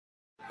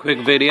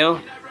Quick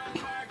video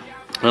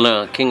on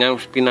a King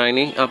House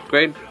p90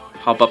 upgrade,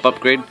 hop-up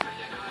upgrade.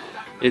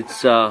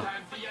 It's our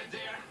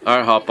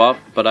hop-up,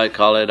 but I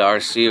call it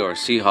RC or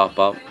C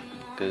hop-up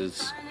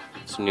because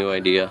it's a new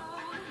idea.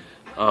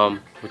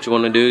 What you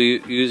want to do,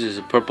 use is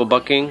a purple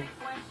bucking,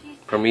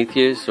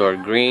 Prometheus, or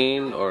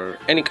green, or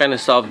any kind of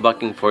soft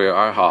bucking for your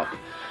R-hop.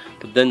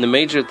 But then the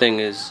major thing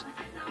is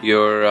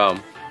your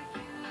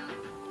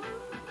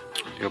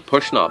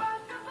push knob.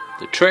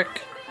 The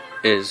trick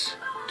is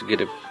to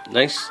get a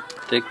nice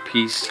thick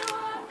piece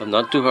of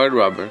not too hard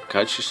rubber,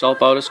 cut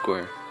yourself out a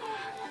square,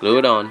 glue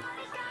it on,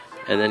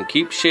 and then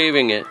keep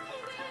shaving it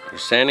or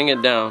sanding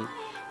it down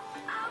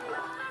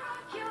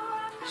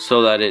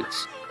so that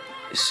it's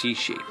a C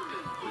shape.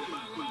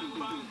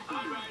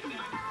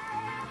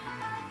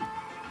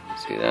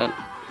 See that?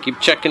 Keep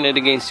checking it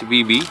against the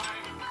BB.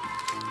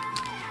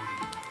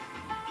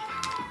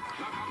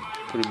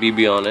 Put a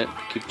BB on it,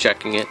 keep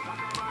checking it.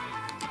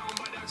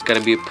 It's got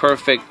to be a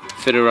perfect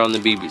fit around the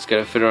BB. It's got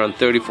to fit around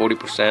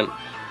 30-40%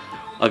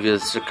 of the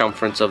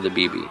circumference of the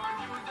BB.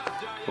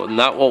 What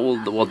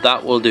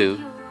that will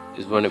do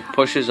is when it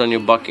pushes on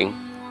your bucking,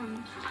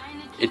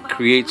 it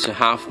creates a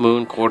half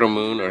moon, quarter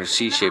moon, or a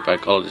C shape. I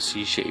call it a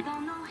C shape.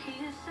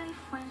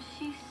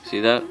 See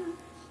that?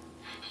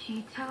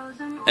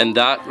 And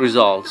that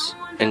results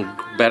in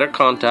better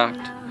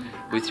contact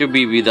with your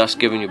BB, thus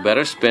giving you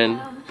better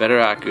spin, better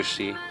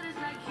accuracy,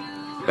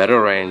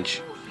 better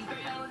range.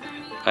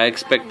 I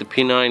expect the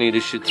p90 to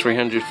shoot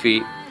 300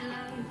 feet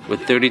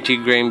with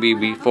 32 grain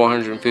BB,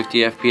 450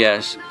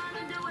 FPS,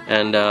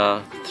 and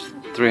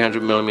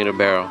 300mm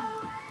barrel.